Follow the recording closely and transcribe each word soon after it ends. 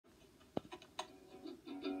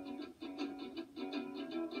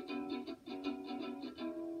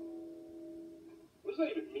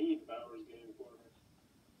played a mean Bowers game for me.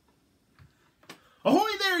 Ahoy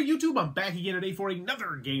there, YouTube! I'm back again today for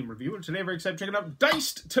another game review, and today I'm very excited to check out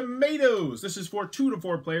Diced Tomatoes. This is for 2 to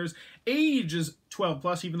 4 players. Age is 12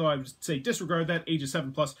 plus, even though I would say disregard that. Age is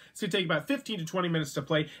 7 plus. It's going to take about 15 to 20 minutes to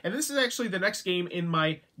play, and this is actually the next game in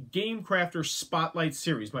my Game Crafter Spotlight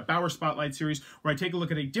series, my Bauer Spotlight series, where I take a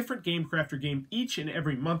look at a different Game Crafter game each and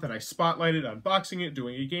every month, and I spotlight it, unboxing it,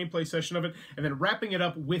 doing a gameplay session of it, and then wrapping it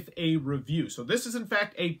up with a review. So this is, in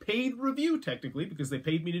fact, a paid review, technically, because they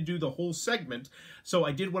paid me to do the whole segment. So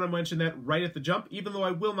I did want to mention that right at the jump. Even though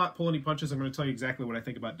I will not pull any punches, I'm going to tell you exactly what I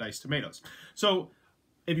think about Diced Tomatoes. So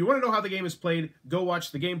if you want to know how the game is played, go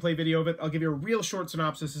watch the gameplay video of it. I'll give you a real short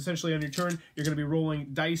synopsis. Essentially, on your turn, you're going to be rolling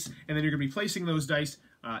dice, and then you're going to be placing those dice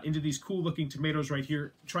into these cool-looking tomatoes right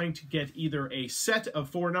here, trying to get either a set of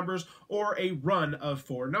 4 numbers or a run of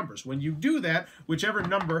 4 numbers. When you do that, whichever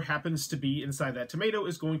number happens to be inside that tomato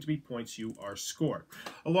is going to be points you are scored.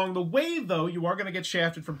 Along the way, though, you are going to get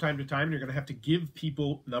shafted from time to time, and you're going to have to give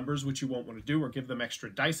people numbers which you won't want to do, or give them extra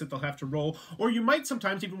dice that they'll have to roll, or you might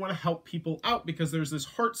sometimes even want to help people out, because there's this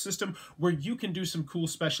heart system where you can do some cool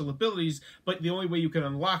special abilities, but the only way you can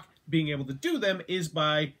unlock being able to do them is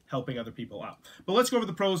by helping other people out. But let's go over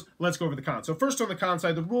the pros, let's go over the cons. So first, on the con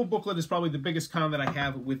side, the rule booklet is probably the biggest con that I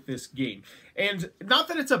have with this game. And not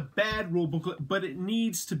that it's a bad rule booklet, but it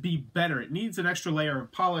needs to be better. It needs an extra layer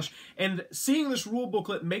of polish. And seeing this rule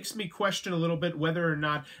booklet makes me question a little bit whether or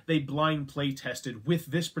not they blind play tested with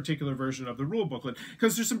this particular version of the rule booklet.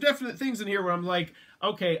 Because there's some definite things in here where I'm like,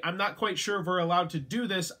 okay, I'm not quite sure if we're allowed to do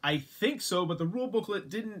this. I think so, but the rule booklet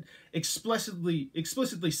didn't explicitly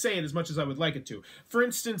say it as much as I would like it to. For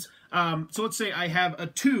instance, so let's say I have a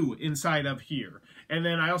 2 inside of here, and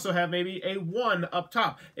then I also have maybe a 1 up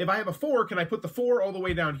top. If I have a 4, can I put the 4 all the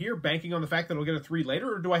way down here, banking on the fact that I'll get a 3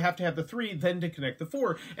 later, or do I have to have the 3 then to connect the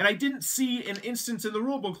 4? And I didn't see an instance in the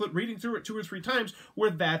rule booklet, reading through it 2 or 3 times, where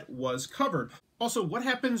that was covered. Also, what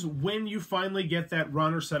happens when you finally get that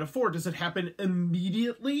run or set of 4? Does it happen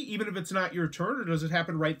immediately, even if it's not your turn, or does it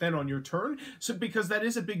happen right then on your turn? So, because that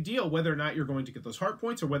is a big deal, whether or not you're going to get those heart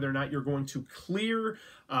points, or whether or not you're going to clear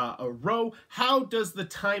a row. How does the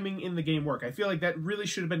timing in the game work? I feel like that really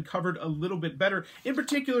should have been covered a little bit better, in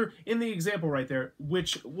particular in the example right there,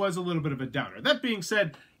 which was a little bit of a downer. That being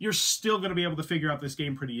said, you're still going to be able to figure out this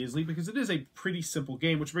game pretty easily, because it is a pretty simple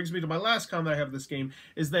game, which brings me to my last comment I have of this game,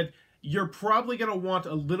 is that you're probably going to want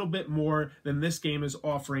a little bit more than this game is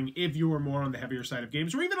offering if you are more on the heavier side of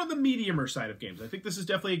games, or even on the mediumer side of games. I think this is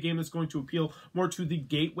definitely a game that's going to appeal more to the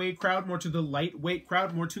gateway crowd, more to the lightweight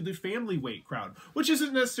crowd, more to the family weight crowd, which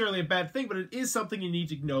isn't necessarily a bad thing, but it is something you need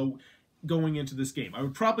to know going into this game. I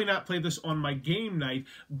would probably not play this on my game night,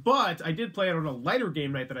 but I did play it on a lighter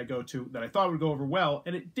game night that I go to that I thought would go over well,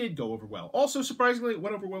 and it did go over well. Also, surprisingly, it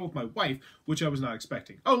went over well with my wife, which I was not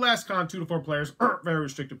expecting. Oh, last con, 2 to 4 players, very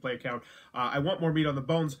restricted play count. I want more meat on the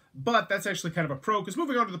bones, but that's actually kind of a pro, because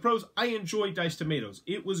moving on to the pros, I enjoyed Diced Tomatoes.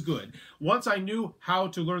 It was good. Once I knew how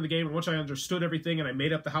to learn the game, and once I understood everything, and I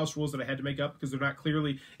made up the house rules that I had to make up, because they're not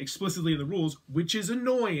clearly explicitly in the rules, which is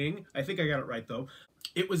annoying. I think I got it right, though.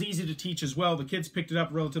 It was easy to teach as well. The kids picked it up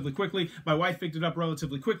relatively quickly. My wife picked it up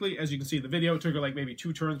relatively quickly. As you can see in the video, it took her like maybe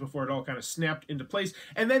 2 turns before it all kind of snapped into place.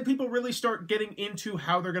 And then people really start getting into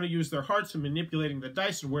how they're going to use their hearts and manipulating the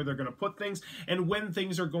dice and where they're going to put things and when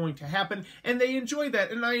things are going to happen. And they enjoy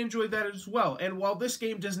that, and I enjoy that as well. And while this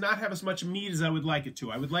game does not have as much meat as I would like it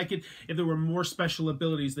to, I would like it if there were more special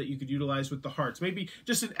abilities that you could utilize with the hearts. Maybe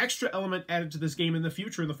just an extra element added to this game in the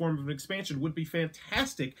future in the form of an expansion would be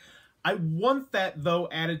fantastic. I want that, though,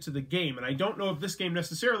 added to the game, and I don't know if this game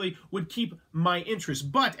necessarily would keep my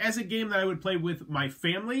interest, but as a game that I would play with my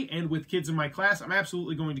family and with kids in my class, I'm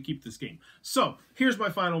absolutely going to keep this game. So, here's my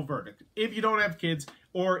final verdict. If you don't have kids,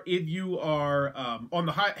 or if you are on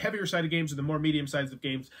the heavier side of games or the more medium sides of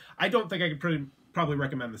games, I don't think I could probably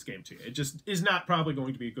recommend this game to you. It just is not probably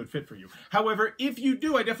going to be a good fit for you. However, if you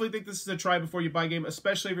do, I definitely think this is a try before you buy game,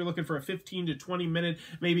 especially if you're looking for a 15 to 20 minute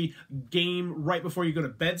maybe game right before you go to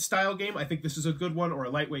bed style game. I think this is a good one, or a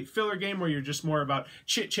lightweight filler game where you're just more about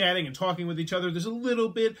chit-chatting and talking with each other. There's a little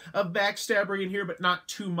bit of backstabbery in here, but not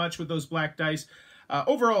too much with those black dice.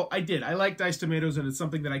 Overall, I like Diced Tomatoes, and it's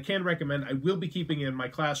something that I can recommend. I will be keeping it in my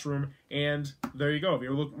classroom, and there you go. If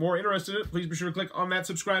you're more interested in it, please be sure to click on that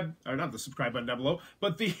subscribe, or not the subscribe button down below,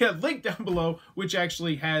 but the link down below, which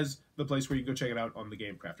actually has the place where you can go check it out on the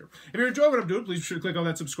Game Crafter. If you're enjoying what I'm doing, please be sure to click on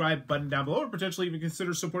that subscribe button down below, or potentially even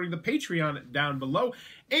consider supporting the Patreon down below.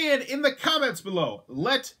 And in the comments below,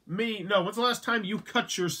 let me know, when's the last time you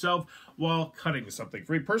cut yourself while cutting something?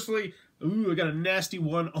 For me personally, ooh, I got a nasty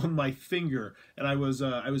one on my finger, and I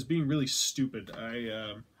was being really stupid.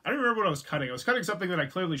 I don't remember what I was cutting. I was cutting something that I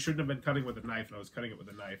clearly shouldn't have been cutting with a knife, and I was cutting it with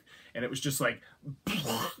a knife. And it was just like,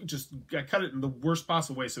 I cut it in the worst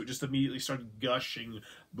possible way, so it just immediately started gushing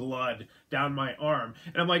blood down my arm.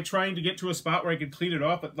 And I'm like trying to get to a spot where I could clean it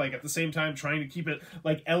off, but like at the same time trying to keep it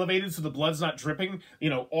like elevated so the blood's not dripping, you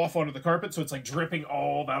know, off onto the carpet. So it's like dripping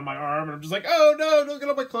all down my arm. And I'm just like, oh no, don't get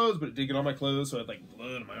on my clothes. But it did get on my clothes, so I had like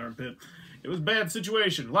blood in my armpit. It was a bad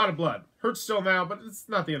situation. A lot of blood. Hurts still now, but it's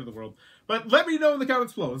not the end of the world. But let me know in the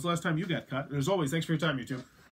comments below. When's the last time you got cut? And as always, thanks for your time, YouTube.